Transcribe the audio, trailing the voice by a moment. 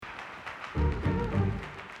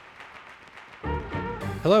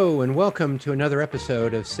Hello, and welcome to another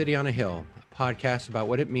episode of City on a Hill, a podcast about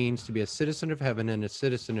what it means to be a citizen of heaven and a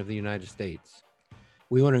citizen of the United States.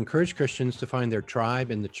 We want to encourage Christians to find their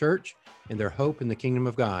tribe in the church and their hope in the kingdom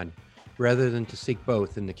of God, rather than to seek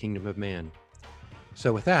both in the kingdom of man.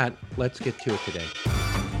 So with that, let's get to it today.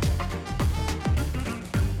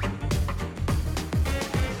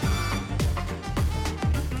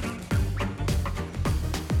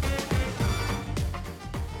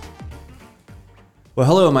 Well,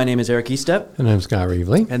 hello, my name is Eric Estep, And I'm Scott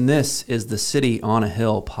Reevely. and this is the City on a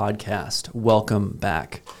Hill podcast. Welcome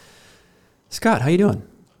back. Scott, how you doing?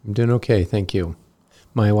 I'm doing okay, thank you.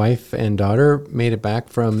 My wife and daughter made it back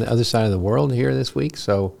from the other side of the world here this week,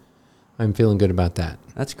 so I'm feeling good about that.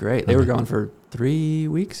 That's great. They were gone for 3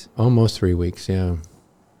 weeks? Almost 3 weeks, yeah.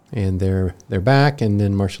 And they're back, and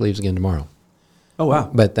then Marcia leaves again tomorrow. Oh, wow.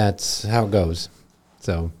 But that's how it goes.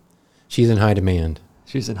 So she's in high demand.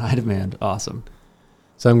 She's in high demand. Awesome.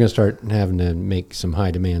 So I'm going to start having to make some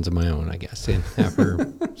high demands of my own, I guess, and have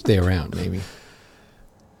her stay around maybe.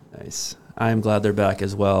 Nice. I'm glad they're back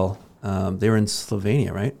as well. They were in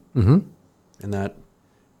Slovenia, right? Mm-hmm. And that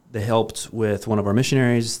they helped with one of our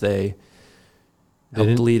missionaries. They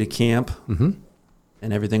helped lead a camp, Mm-hmm.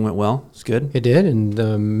 and everything went well. It's good. It did,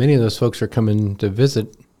 and many of those folks are coming to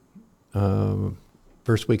visit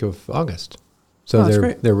first week of August. So that's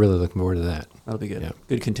great. they're really looking forward to that. That'll be good. Yeah.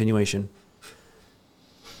 Good continuation.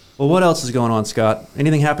 Well, what else is going on, Scott?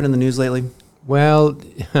 Anything happened in the news lately? Well,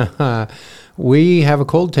 we have a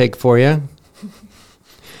cold take for you.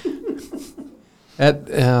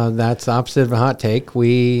 That's opposite of a hot take.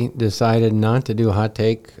 We decided not to do a hot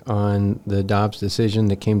take on the Dobbs decision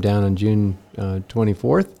that came down on June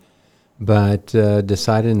 24th, but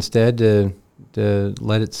decided instead to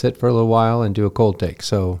let it sit for a little while and do a cold take.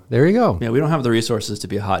 So there you go. Yeah, we don't have the resources to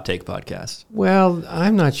be a hot take podcast. Well,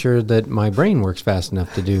 I'm not sure that my brain works fast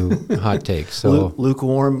enough to do hot takes. So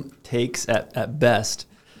Lukewarm takes at best.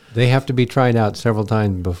 they have to be tried out several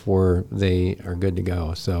times before they are good to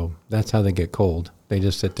go. So that's how they get cold. They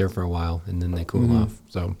just sit there for a while and then they cool off.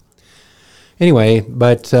 So anyway,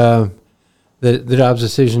 but the Dobbs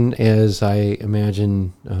decision, as I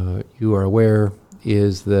imagine you are aware,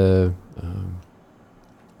 is the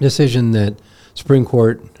decision that Supreme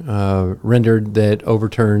Court rendered that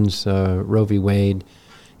overturns Roe v. Wade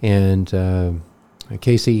and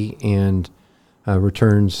Casey and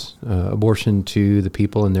returns abortion to the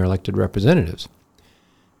people and their elected representatives.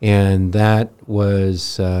 And that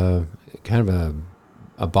was kind of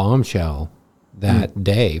a bombshell that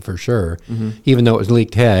day for sure, even though it was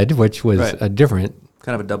leaked head, which was Right. a different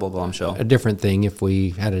Kind of a double bombshell. thing. If we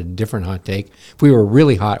had a different hot take, if we were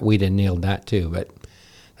really hot, we'd have nailed that too, but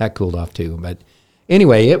that cooled off too. But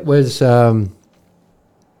anyway, it was a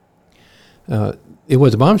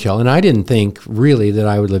bombshell, and I didn't think really that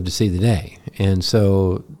I would live to see the day. And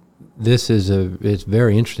so this it's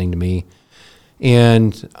very interesting to me.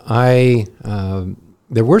 And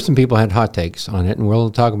there were some people who had hot takes on it, and we'll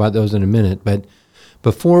talk about those in a minute. But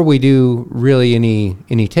before we do really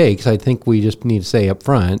any takes, I think we just need to say up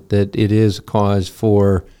front that it is cause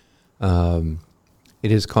for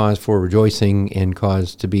rejoicing and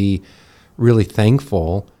cause to be really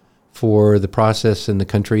thankful for the process in the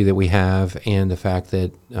country that we have and the fact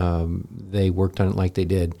that they worked on it like they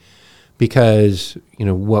did. Because,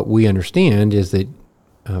 what we understand is that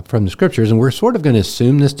from the scriptures, and we're sort of going to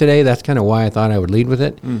assume this today. That's kind of why I thought I would lead with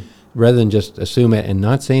it. Rather than just assume it and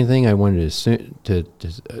not say anything, I wanted to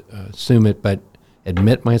assume it, but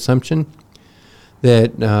admit my assumption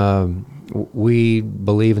that we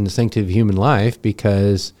believe in the sanctity of human life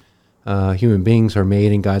because human beings are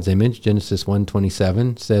made in God's image. Genesis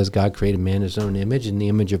 1:27 says God created man in his own image. In the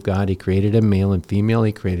image of God, he created him, male and female,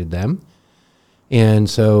 he created them. And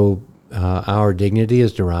so our dignity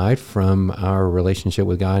is derived from our relationship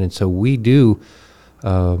with God. And so we do,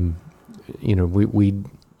 we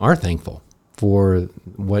are thankful for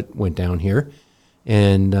what went down here.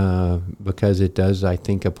 And because it does, I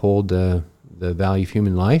think, uphold the value of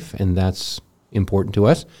human life, and that's important to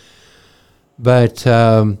us. But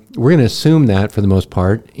we're going to assume that for the most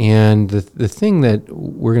part. And the thing that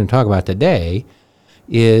we're going to talk about today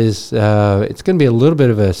is it's going to be a little bit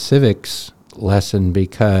of a civics lesson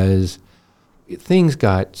because things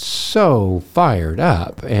got so fired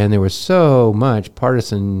up and there was so much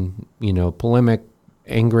partisan, polemic,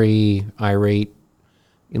 angry, irate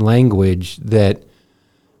language that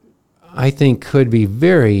I think could be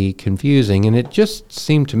very confusing. And it just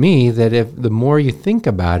seemed to me that if the more you think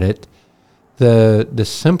about it, the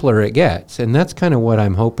simpler it gets. And that's kind of what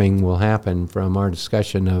I'm hoping will happen from our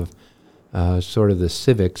discussion of sort of the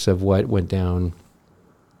civics of what went down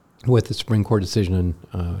with the Supreme Court decision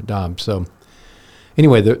on Dobbs. So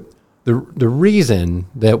anyway, the reason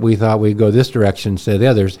that we thought we'd go this direction instead of the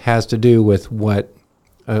others has to do with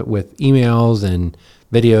with emails and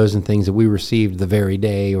videos and things that we received the very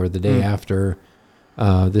day or the day after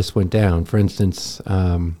this went down. For instance,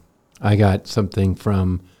 I got something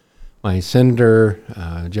from my Senator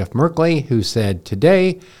Jeff Merkley, who said,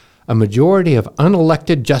 "Today, a majority of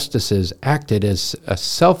unelected justices acted as a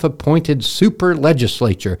self-appointed super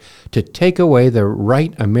legislature to take away the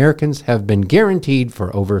right Americans have been guaranteed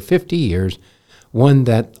for over 50 years, one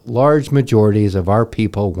that large majorities of our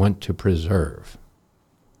people want to preserve."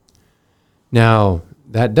 Now,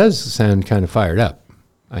 that does sound kind of fired up,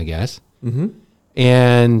 I guess. Mm-hmm.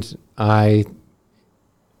 And I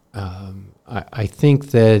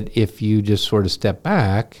think that if you just sort of step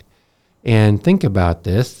back and think about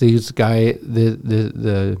this, the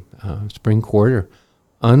Supreme Court are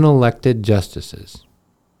unelected justices.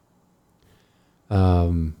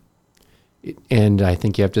 And I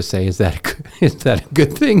think you have to say, is that a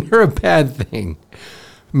good thing or a bad thing?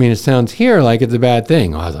 I mean, it sounds here like it's a bad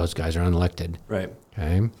thing. Oh, those guys are unelected. Right.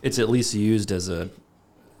 Okay. It's at least used as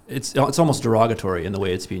it's almost derogatory in the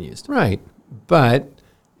way it's being used. Right. But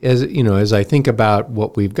as I think about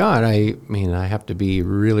what we've got, I have to be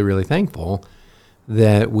really, really thankful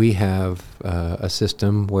that we have a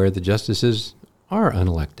system where the justices are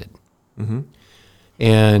unelected. Mm-hmm.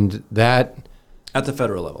 And that... At the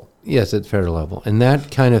federal level. Yes, at the federal level. And that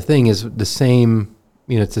kind of thing is the same,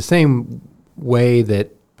 it's the same way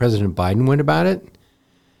that President Biden went about it.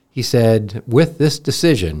 He said, with this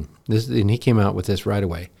decision, and he came out with this right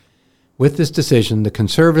away, with this decision, the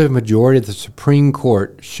conservative majority of the Supreme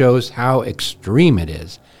Court shows how extreme it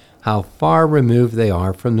is, how far removed they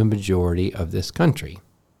are from the majority of this country.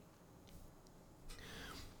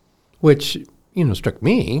 Which, struck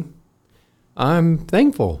me. I'm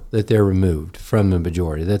thankful that they're removed from the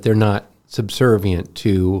majority, that they're not subservient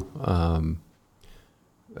to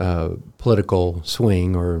political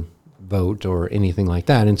swing or vote or anything like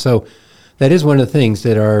that. And so that is one of the things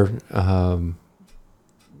that are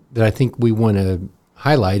that I think we want to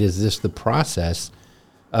highlight is the process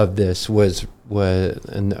of this was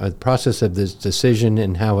and the process of this decision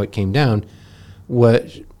and how it came down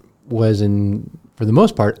was for the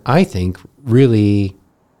most part, I think, really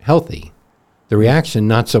healthy. The reaction,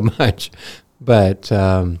 not so much, but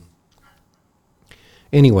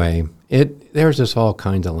anyway, there's just all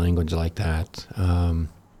kinds of language like that.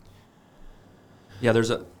 Yeah,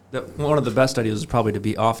 one of the best ideas is probably to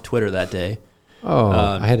be off Twitter that day. Oh,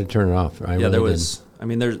 I had to turn it off. There's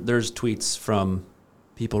tweets from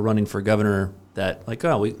people running for governor that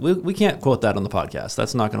we can't quote that on the podcast.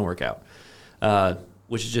 That's not going to work out,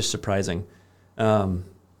 which is just surprising.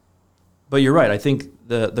 But you're right. I think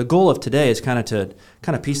the goal of today is kind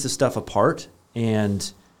of piece this stuff apart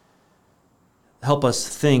and help us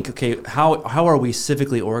think, okay, how are we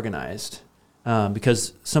civically organized?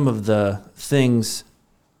 Because some of the things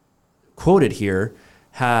quoted here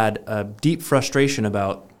had a deep frustration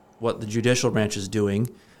about what the judicial branch is doing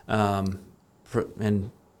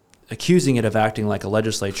and accusing it of acting like a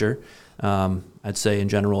legislature. I'd say in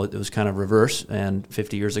general it was kind of reverse, and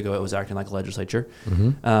 50 years ago it was acting like a legislature.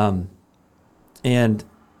 Mm-hmm. And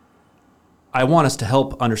I want us to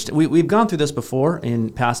help understand. We've gone through this before in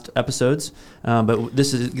past episodes, but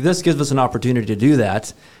this gives us an opportunity to do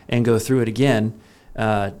that and go through it again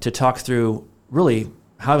to talk through really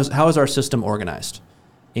how is our system organized.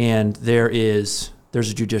 And there's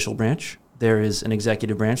a judicial branch, there is an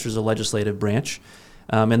executive branch, there's a legislative branch,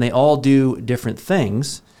 and they all do different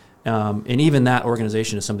things. And even that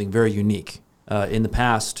organization is something very unique. In the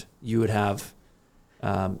past, you would have,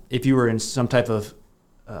 if you were in some type of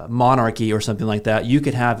monarchy or something like that, you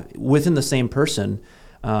could have within the same person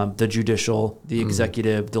the judicial, the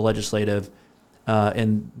executive, the legislative,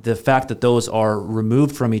 and the fact that those are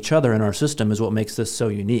removed from each other in our system is what makes this so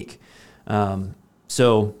unique.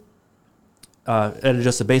 So at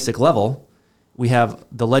just a basic level, we have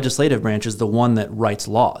the legislative branch is the one that writes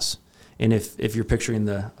laws. And if you're picturing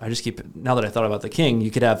now that I thought about the king,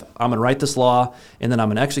 you could have, I'm going to write this law, and then I'm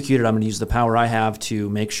going to execute it. I'm going to use the power I have to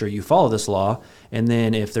make sure you follow this law. And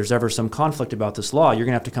then if there's ever some conflict about this law, you're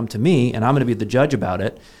going to have to come to me, and I'm going to be the judge about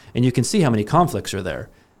it. And you can see how many conflicts are there.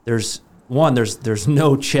 There's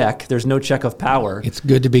no check. There's no check of power. It's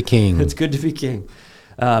good to be king. It's good to be king.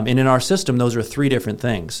 And in our system, those are three different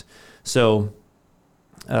things. So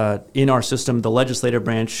in our system, the legislative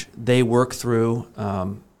branch, they work through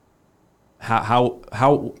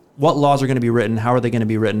what laws are going to be written, how are they going to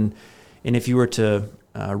be written, and if you were to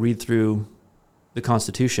read through the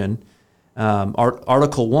Constitution,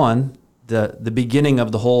 Article 1, the beginning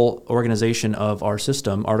of the whole organization of our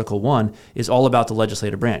system, Article 1, is all about the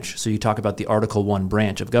legislative branch. So you talk about the Article 1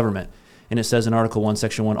 branch of government. And it says in Article 1,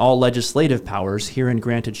 Section 1, all legislative powers herein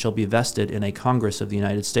granted shall be vested in a Congress of the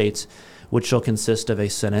United States, which shall consist of a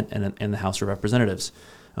Senate and the House of Representatives,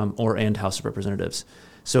 and House of Representatives.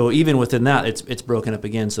 So even within that, it's broken up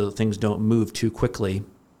again so that things don't move too quickly.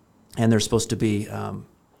 And they're supposed to be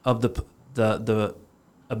of the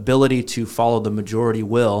ability to follow the majority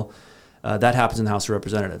will. That happens in the House of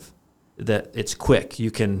Representatives. That it's quick.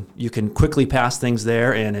 You can quickly pass things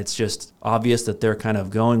there, and it's just obvious that they're kind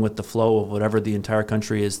of going with the flow of whatever the entire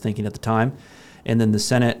country is thinking at the time. And then the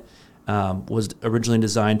Senate was originally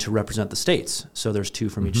designed to represent the states. So there's 2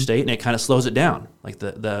 from each state, and it kind of slows it down. Like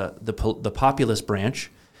the populist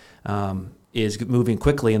branch is moving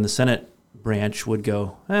quickly, and the Senate branch would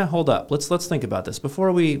go, hold up, let's think about this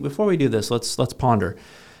before we do this. Let's ponder.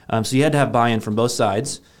 So you had to have buy-in from both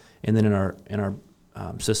sides, and then in our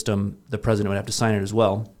system, the president would have to sign it as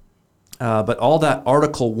well. But all that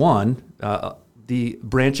Article 1, the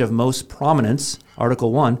branch of most prominence,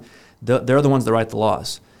 Article 1, they're the ones that write the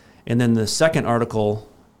laws. And then the second article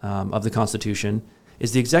of the Constitution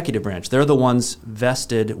is the executive branch. They're the ones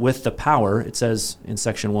vested with the power. It says in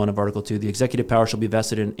Section 1 of Article 2, the executive power shall be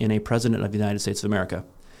vested in a president of the United States of America.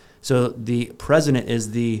 So the president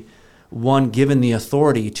is the one given the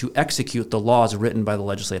authority to execute the laws written by the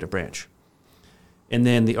legislative branch. And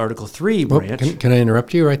then the Article 3 branch... Can I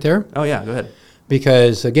interrupt you right there? Oh, yeah, go ahead.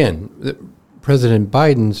 Because, again, President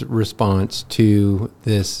Biden's response to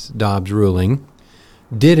this Dobbs ruling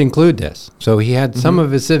did include this. So he had some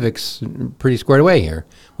of his civics pretty squared away here,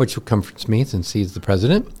 which comforts me since he's the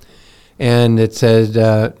president. And it says,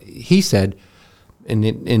 he said,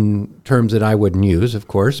 in terms that I wouldn't use, of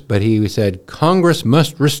course, but he said, Congress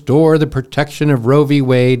must restore the protection of Roe v.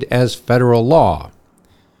 Wade as federal law.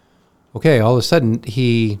 Okay, all of a sudden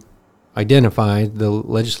he identified the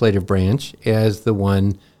legislative branch as the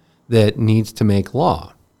one that needs to make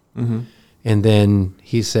law. And then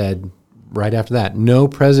he said, right after that, no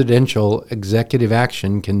presidential executive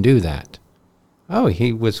action can do that. Oh,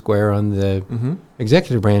 he was square on the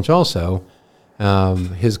executive branch also.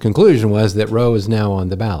 His conclusion was that Roe is now on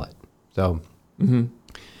the ballot. So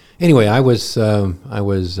anyway, I was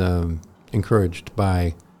encouraged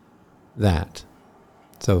by that.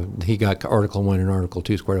 So he got Article 1 and Article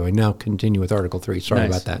 2 squared away. Now continue with Article 3. Sorry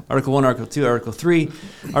about that. Article 1, Article 2, Article 3.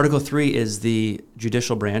 Article 3 is the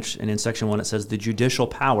judicial branch, and in Section 1 it says, the judicial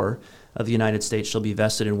power of the United States shall be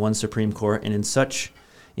vested in one Supreme Court, and in such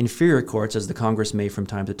inferior courts as the Congress may from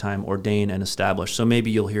time to time ordain and establish. So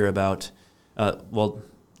maybe you'll hear about,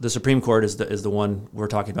 the Supreme Court is the one we're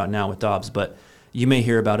talking about now with Dobbs, but you may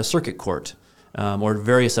hear about a circuit court or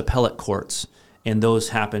various appellate courts. And those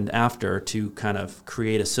happened after to kind of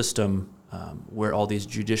create a system where all these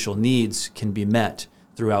judicial needs can be met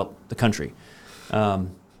throughout the country. And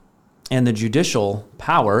the judicial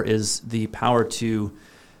power is the power to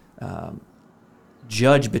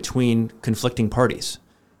judge between conflicting parties.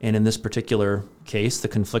 And in this particular case, the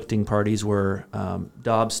conflicting parties were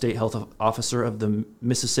Dobbs, State Health Officer of the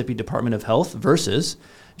Mississippi Department of Health versus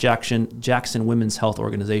Jackson Women's Health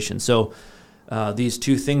Organization. So these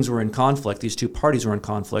two things were in conflict. These two parties were in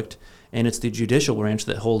conflict, and it's the judicial branch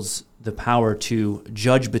that holds the power to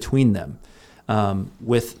judge between them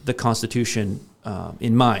with the Constitution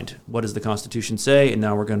in mind. What does the Constitution say? And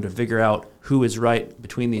now we're going to figure out who is right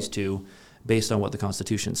between these two based on what the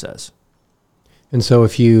Constitution says. And so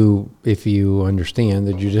if you understand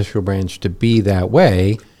the judicial branch to be that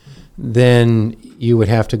way, then you would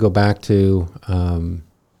have to go back to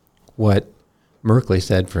what Merkley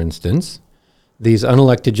said, for instance. These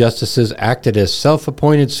unelected justices acted as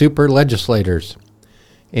self-appointed super legislators.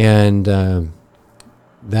 And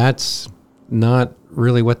that's not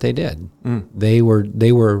really what they did. They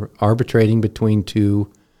were arbitrating between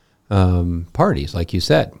two parties, like you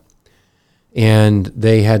said. And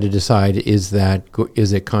they had to decide, is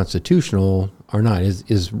it constitutional or not?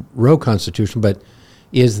 Is Roe constitutional, but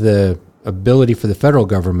is the ability for the federal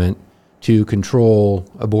government to control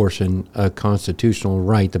abortion a constitutional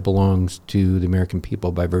right that belongs to the American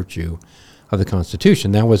people by virtue of the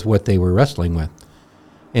Constitution? That was what they were wrestling with.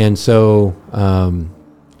 And so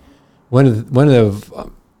one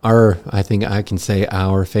of our, I think I can say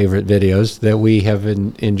our favorite videos that we have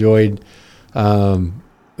enjoyed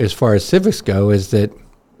as far as civics go is that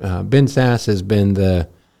Ben Sasse has been the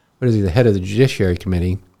head of the Judiciary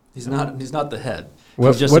Committee. He's not the head.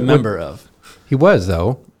 He's just a member of. He was,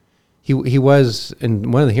 though. He was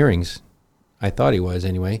in one of the hearings. I thought he was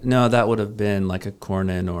anyway. No, that would have been like a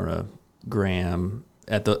Cornyn or a Graham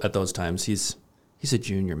at those times. He's He's a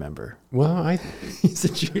junior member. Well, He's a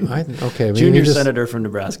junior, okay, junior senator from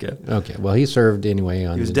Nebraska. Okay, well, he served anyway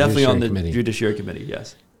on. He was the definitely on the committee. Judiciary Committee.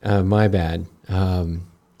 Yes. My bad.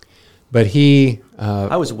 But he.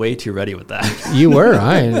 I was way too ready with that. You were.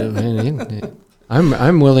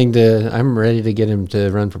 I'm willing to. I'm ready to get him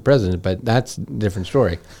to run for president, but that's a different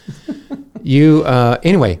story.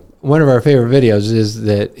 Anyway. One of our favorite videos is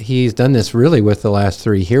that he's done this really with the last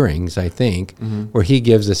 3 hearings, I think, where he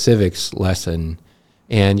gives a civics lesson.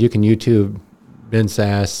 And you can YouTube Ben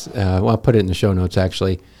Sass. I'll put it in the show notes,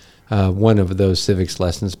 actually, one of those civics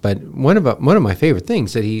lessons. But one of my favorite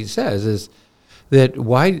things that he says is that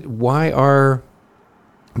why are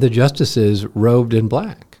the justices robed in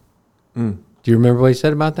black? Do you remember what he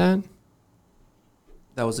said about that?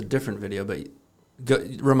 That was a different video, but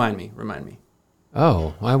remind me.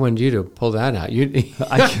 Oh, I wanted you to pull that out.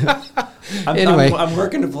 Anyway, I'm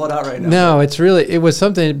working to pull it out right now. No, it was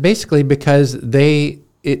something basically because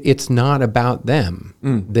it's not about them.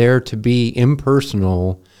 They're to be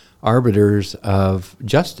impersonal arbiters of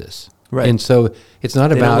justice. Right. And so it's not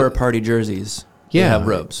they about. Don't wear party jerseys. Yeah. They have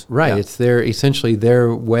robes. Right. Yeah. It's essentially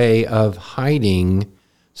their way of hiding,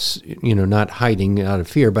 not hiding out of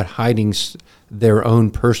fear, but hiding their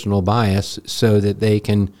own personal bias so that they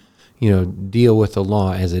can deal with the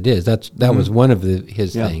law as it is. That was one of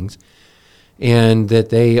his things. And that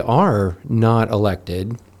they are not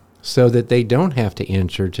elected so that they don't have to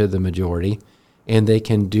answer to the majority and they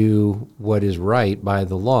can do what is right by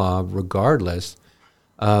the law regardless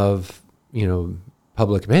of,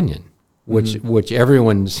 public opinion, which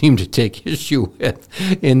everyone seemed to take issue with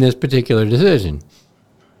in this particular decision.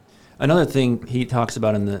 Another thing he talks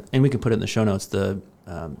about and we can put it in the show notes, the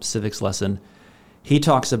civics lesson, he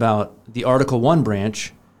talks about the Article 1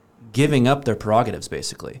 branch giving up their prerogatives,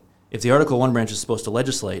 basically. If the Article 1 branch is supposed to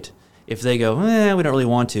legislate, if they go, we don't really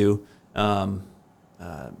want to,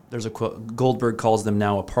 there's a quote, Goldberg calls them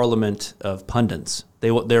now a parliament of pundits.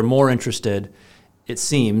 They're more interested, it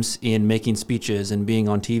seems, in making speeches and being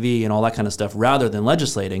on TV and all that kind of stuff rather than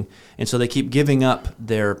legislating. And so they keep giving up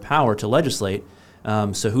their power to legislate.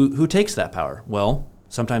 So who takes that power? Well,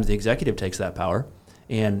 sometimes the executive takes that power,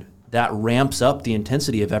 and that ramps up the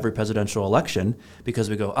intensity of every presidential election because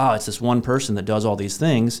we go, it's this one person that does all these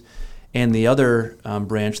things. And the other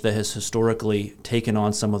branch that has historically taken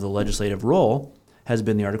on some of the legislative role has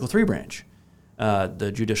been the Article 3 branch,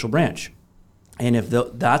 the judicial branch. And if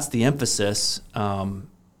that's the emphasis,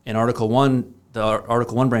 in Article 1, the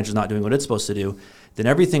Article 1 branch is not doing what it's supposed to do, then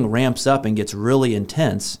everything ramps up and gets really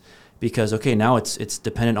intense because, now it's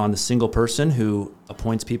dependent on the single person who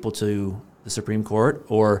appoints people to the Supreme Court,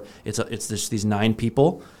 or it's just these 9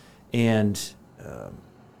 people, and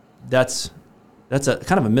that's a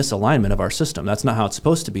kind of a misalignment of our system. That's not how it's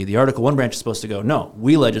supposed to be. The Article 1 branch is supposed to go, no,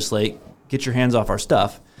 we legislate, get your hands off our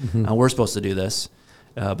stuff, we're supposed to do this,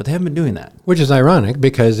 but they haven't been doing that. Which is ironic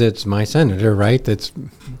because it's my senator, right, that's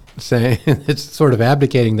saying it's sort of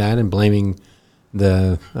abdicating that and blaming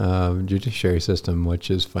the judiciary system, which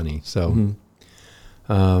is funny. So,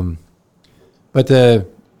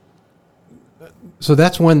 So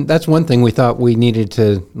that's one thing we thought we needed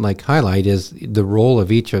to highlight is the role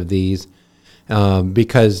of each of these,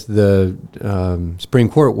 because the Supreme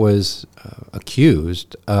Court was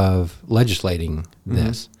accused of legislating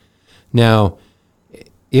this. Now,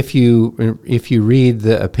 if you read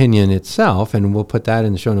the opinion itself, and we'll put that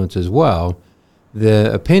in the show notes as well,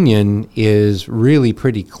 the opinion is really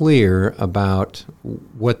pretty clear about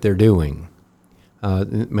what they're doing.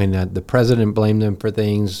 The president blamed them for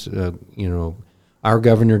things, Our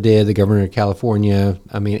governor did, the governor of California.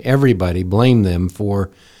 Everybody blamed them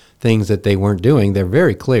for things that they weren't doing. They're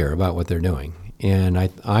very clear about what they're doing. And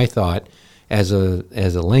I thought, as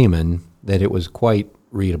a layman, that it was quite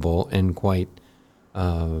readable and quite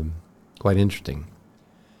interesting.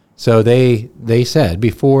 So they said,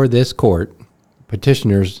 before this court,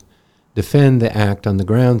 petitioners defend the act on the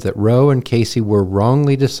grounds that Roe and Casey were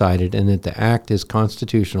wrongly decided and that the act is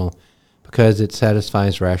constitutional because it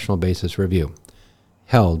satisfies rational basis review.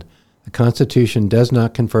 Held, the Constitution does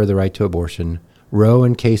not confer the right to abortion. Roe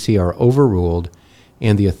and Casey are overruled,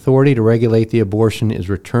 and the authority to regulate the abortion is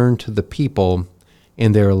returned to the people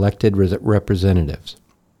and their elected representatives.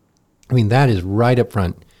 That is right up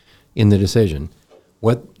front in the decision.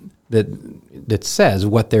 What that says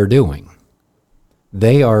what they're doing.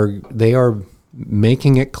 They are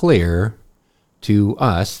making it clear to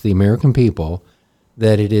us, the American people,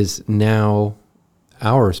 that it is now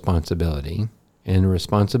our responsibility and the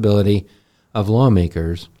responsibility of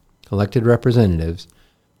lawmakers, elected representatives,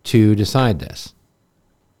 to decide this.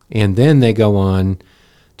 And then they go on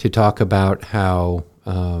to talk about how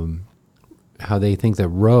how they think that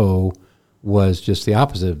Roe was just the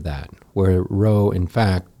opposite of that, where Roe, in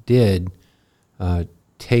fact, did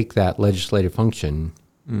take that legislative function.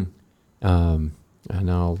 And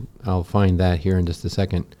I'll find that here in just a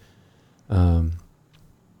second. And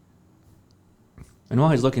while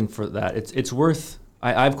he's looking for that, it's worth.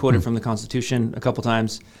 I've quoted from the Constitution a couple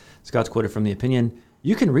times. Scott's quoted from the opinion.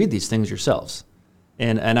 You can read these things yourselves,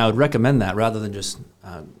 and I would recommend that rather than just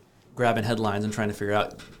grabbing headlines and trying to figure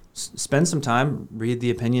out. Spend some time, read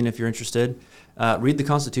the opinion if you're interested. Read the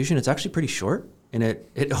Constitution. It's actually pretty short, and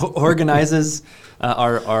it organizes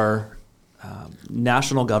our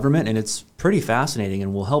national government, and it's pretty fascinating,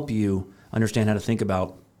 and will help you understand how to think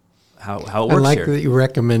about how it works. I like here. that you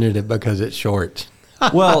recommended it because it's short.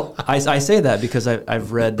 Well, I say that because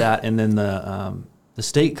I've read that, and then the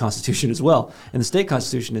state constitution as well. And the state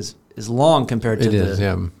constitution is long compared to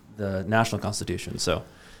the national constitution. So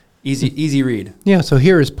easy read. Yeah. So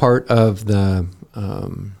here is part of the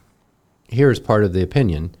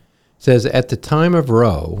opinion. It says at the time of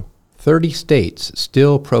Roe, 30 states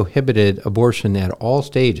still prohibited abortion at all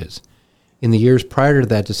stages. In the years prior to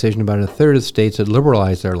that decision, about a third of the states had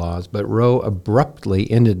liberalized their laws, but Roe abruptly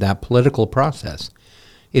ended that political process.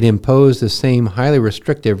 It imposed the same highly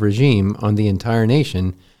restrictive regime on the entire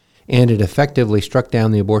nation, and it effectively struck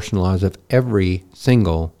down the abortion laws of every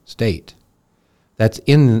single state. That's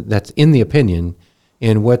in the opinion.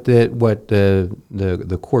 And what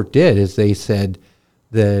the court did is they said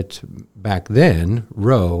that back then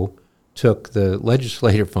Roe took the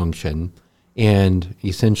legislative function and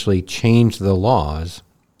essentially changed the laws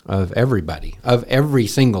of everybody, of every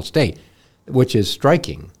single state, which is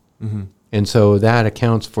striking. Mm-hmm. And so that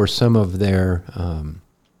accounts for some of their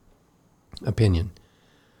opinion.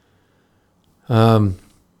 The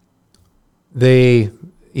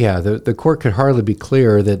court could hardly be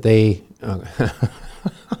clearer that they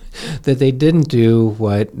that they didn't do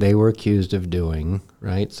what they were accused of doing,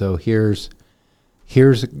 right? So here's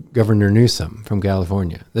Governor Newsom from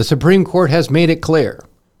California. The Supreme Court has made it clear.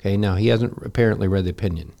 Okay, now he hasn't apparently read the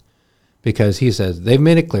opinion, because he says they've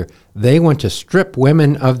made it clear they want to strip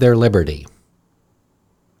women of their liberty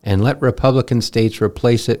and let Republican states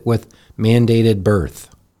replace it with mandated birth,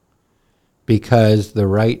 because the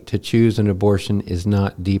right to choose an abortion is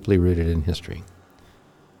not deeply rooted in history.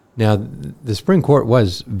 Now, the Supreme Court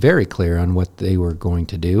was very clear on what they were going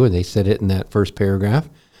to do, and they said it in that first paragraph,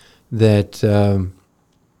 that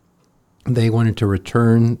they wanted to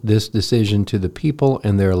return this decision to the people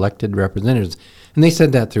and their elected representatives. And they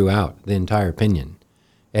said that throughout the entire opinion.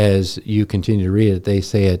 As you continue to read it, they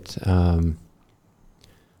say it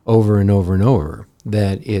over and over and over,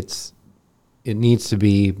 that it needs to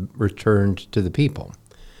be returned to the people,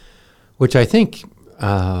 which I think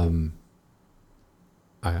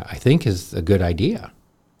I think is a good idea.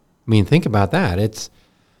 I mean, think about that. It's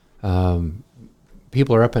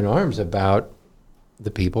people are up in arms about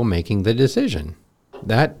the people making the decision.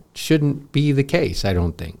 That shouldn't be the case, I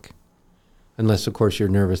don't think. Unless, of course, you're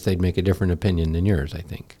nervous they'd make a different opinion than yours, I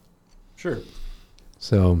think. Sure.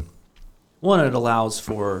 So, one, it allows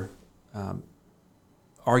for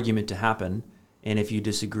argument to happen, and if you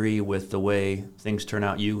disagree with the way things turn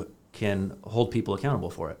out, you can hold people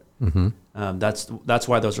accountable for it. Mm-hmm. That's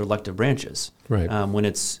why those are elected branches. Right. When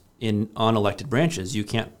it's in unelected branches, you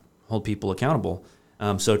can't hold people accountable.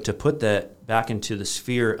 So to put that back into the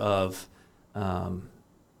sphere of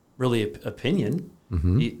really opinion,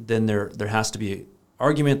 mm-hmm. Then there has to be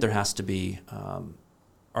argument. There has to be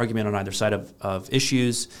argument on either side of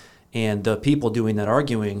issues, and the people doing that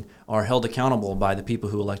arguing are held accountable by the people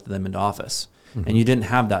who elected them into office. Mm-hmm. And you didn't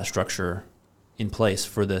have that structure in place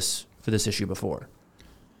for this issue before.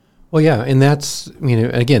 Well, yeah, and that's,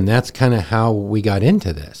 again, that's kind of how we got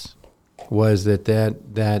into this, was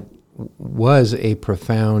that was a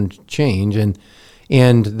profound change, and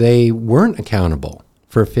they weren't accountable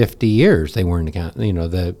for 50 years. They weren't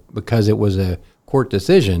accountable, because it was a court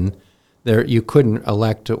decision. There, you couldn't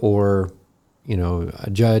elect a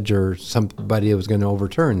judge or somebody that was going to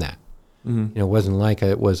overturn that. Mm-hmm. It wasn't like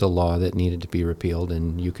it was a law that needed to be repealed,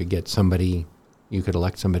 and you could elect somebody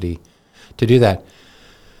to do that.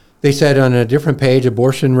 They said on a different page,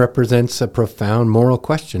 abortion represents a profound moral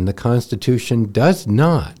question. The Constitution does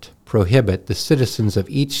not prohibit the citizens of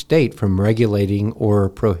each state from regulating or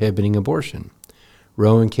prohibiting abortion.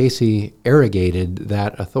 Roe and Casey arrogated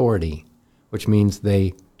that authority, which means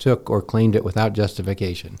they took or claimed it without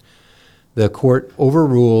justification. The court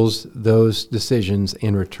overrules those decisions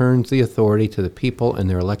and returns the authority to the people and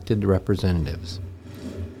their elected representatives.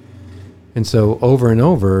 And so over and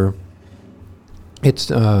over,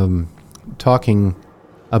 it's talking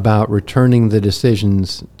about returning the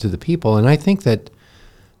decisions to the people. And I think that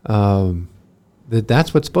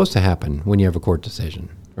that's what's supposed to happen when you have a court decision,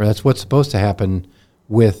 or that's what's supposed to happen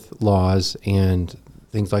with laws and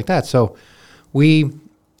things like that. So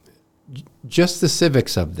just the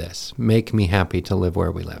civics of this make me happy to live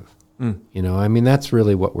where we live. You know, I mean, that's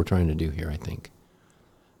really what we're trying to do here, I think.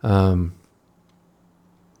 So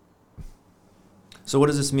what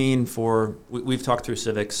does this mean for, we've talked through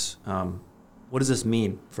civics. What does this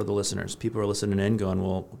mean for the listeners? People are listening in going,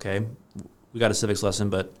 well, okay, we got a civics lesson,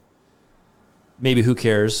 but maybe who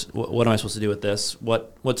cares? What am I supposed to do with this?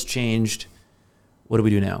 What's changed? What do we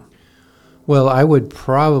do now? Well, I would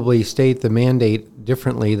probably state the mandate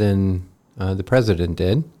differently than the president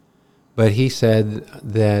did, but he said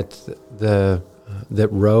that that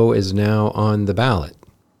Roe is now on the ballot.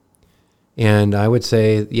 And I would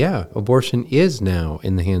say, yeah, abortion is now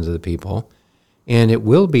in the hands of the people, and it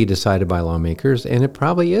will be decided by lawmakers, and it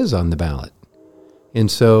probably is on the ballot. And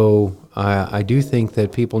so I do think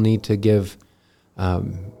that people need to give,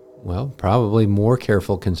 probably more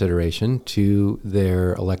careful consideration to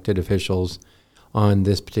their elected officials on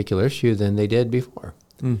this particular issue than they did before.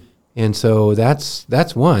 And so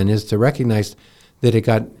that's one, is to recognize that it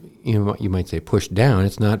got, you might say, pushed down.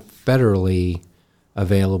 It's not federally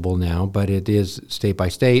available now, but it is state by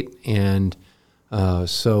state, and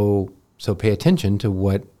so pay attention to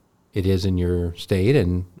what it is in your state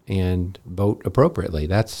and vote appropriately.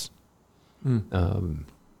 That's the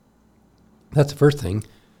first thing.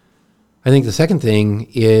 I think the second thing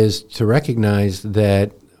is to recognize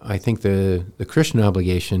that I think the Christian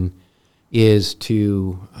obligation is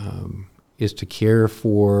to care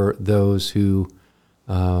for those who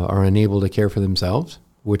are unable to care for themselves,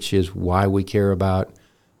 which is why we care about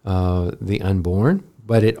the unborn.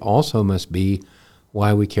 But it also must be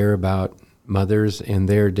why we care about mothers and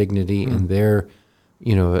their dignity and their,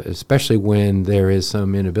 especially when there is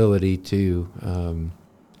some inability to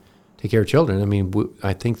take care of children. I mean,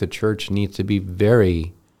 I think the church needs to be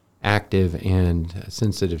very active and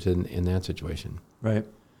sensitive in that situation. Right.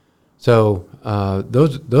 So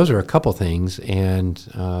those are a couple things,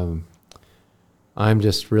 and I'm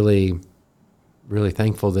just really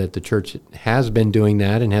thankful that the church has been doing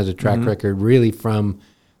that and has a track record really from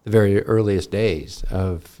the very earliest days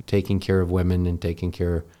of taking care of women and taking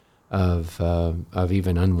care of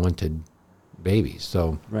even unwanted babies.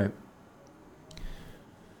 So right.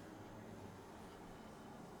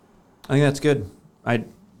 I think that's good.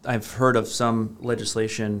 I've heard of some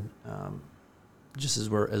legislation. Just as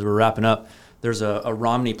we're wrapping up, there's a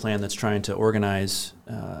Romney plan that's trying to organize,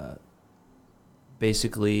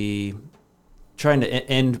 basically trying to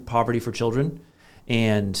end poverty for children.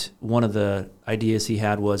 And one of the ideas he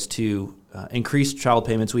had was to increase child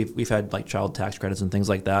payments. We've had like child tax credits and things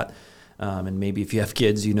like that. And maybe if you have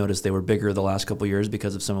kids, you notice they were bigger the last couple of years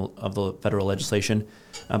because of some of the federal legislation.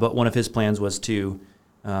 But one of his plans was to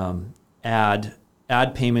add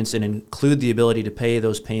payments and include the ability to pay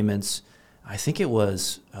those payments. I think it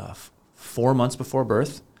was 4 months before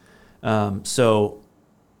birth. So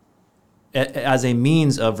as a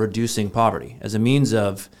means of reducing poverty, as a means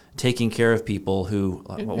of taking care of people who,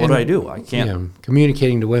 what do I do? I can't. Yeah,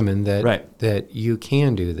 communicating to women that right. that you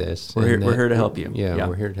can do this. We're here to help you. Yeah,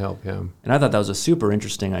 we're here to help you. And I thought that was a super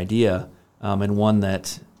interesting idea, and one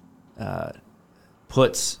that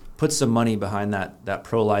puts some money behind that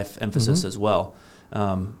pro-life emphasis as well,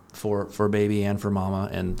 for baby and for mama.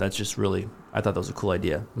 And that's just really, I thought that was a cool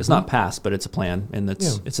idea. It's not passed, but it's a plan, and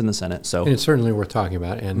it's in the Senate. So and it's certainly worth talking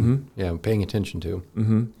about and paying attention to.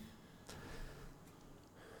 Mm-hmm.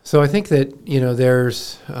 So I think that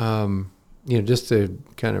there's just to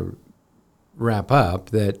kind of wrap up,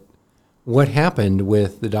 that what happened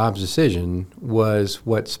with the Dobbs decision was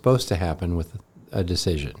what's supposed to happen with a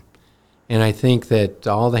decision. And I think that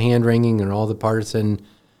all the hand-wringing and all the partisan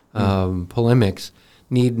polemics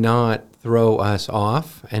need not throw us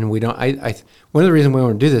off. And we don't. One of the reasons we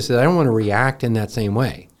want to do this is I don't want to react in that same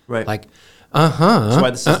way. Right. Like, That's why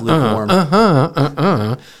this is lukewarm.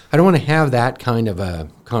 I don't want to have that kind of a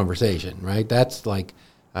conversation, right? That's like,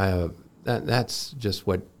 that's just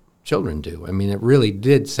what children do. I mean, it really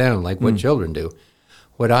did sound like what children do.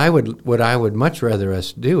 What I would much rather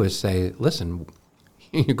us do is say, listen,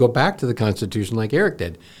 you go back to the Constitution like Eric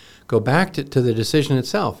did. Go back to the decision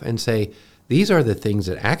itself and say, these are the things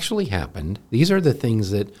that actually happened. These are the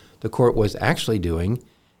things that the court was actually doing.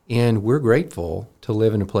 And we're grateful to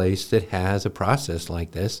live in a place that has a process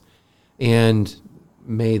like this. And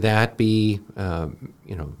may that be,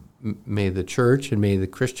 may the church and may the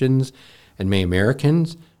Christians and may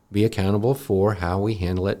Americans be accountable for how we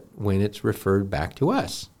handle it when it's referred back to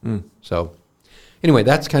us. So anyway,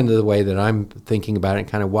 that's kind of the way that I'm thinking about it, and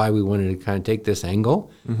kind of why we wanted to kind of take this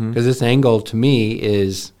angle, because this angle to me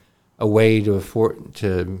is a way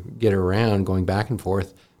to get around going back and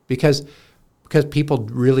forth, because people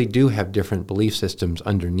really do have different belief systems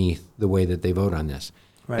underneath the way that they vote on this.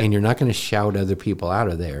 Right. And you're not going to shout other people out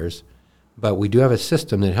of theirs, but we do have a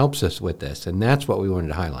system that helps us with this, and that's what we wanted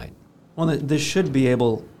to highlight. Well, this should be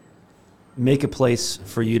able make a place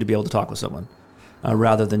for you to be able to talk with someone,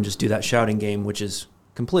 rather than just do that shouting game, which is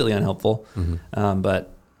completely unhelpful.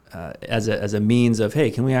 But as a means of, hey,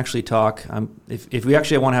 can we actually talk? If we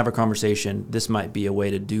actually want to have a conversation, this might be a way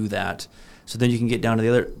to do that. So then you can get down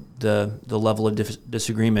to the level of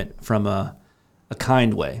disagreement from a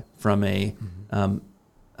kind way, from a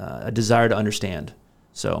desire to understand.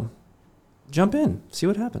 So jump in, see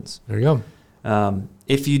what happens. There you go.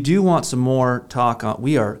 If you do want some more talk on,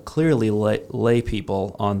 we are clearly lay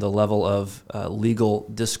people on the level of legal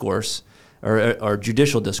discourse, or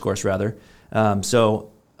judicial discourse rather.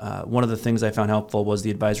 So one of the things I found helpful was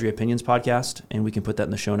the Advisory Opinions podcast, and we can put that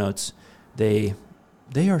in the show notes. They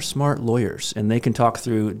are smart lawyers, and they can talk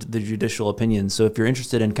through the judicial opinions. So if you're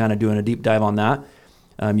interested in kind of doing a deep dive on that,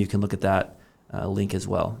 you can look at that link as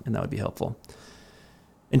well, and that would be helpful.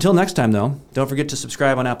 Until next time, though, don't forget to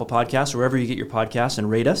subscribe on Apple Podcasts or wherever you get your podcasts, and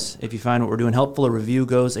rate us. If you find what we're doing helpful, a review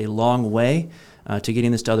goes a long way to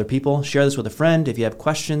getting this to other people. Share this with a friend. If you have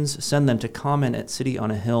questions, send them to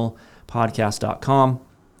comment@cityonahillpodcast.com.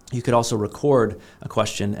 You could also record a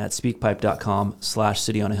question at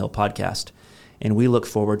speakpipe.com/cityonahillpodcast. And we look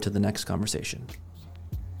forward to the next conversation.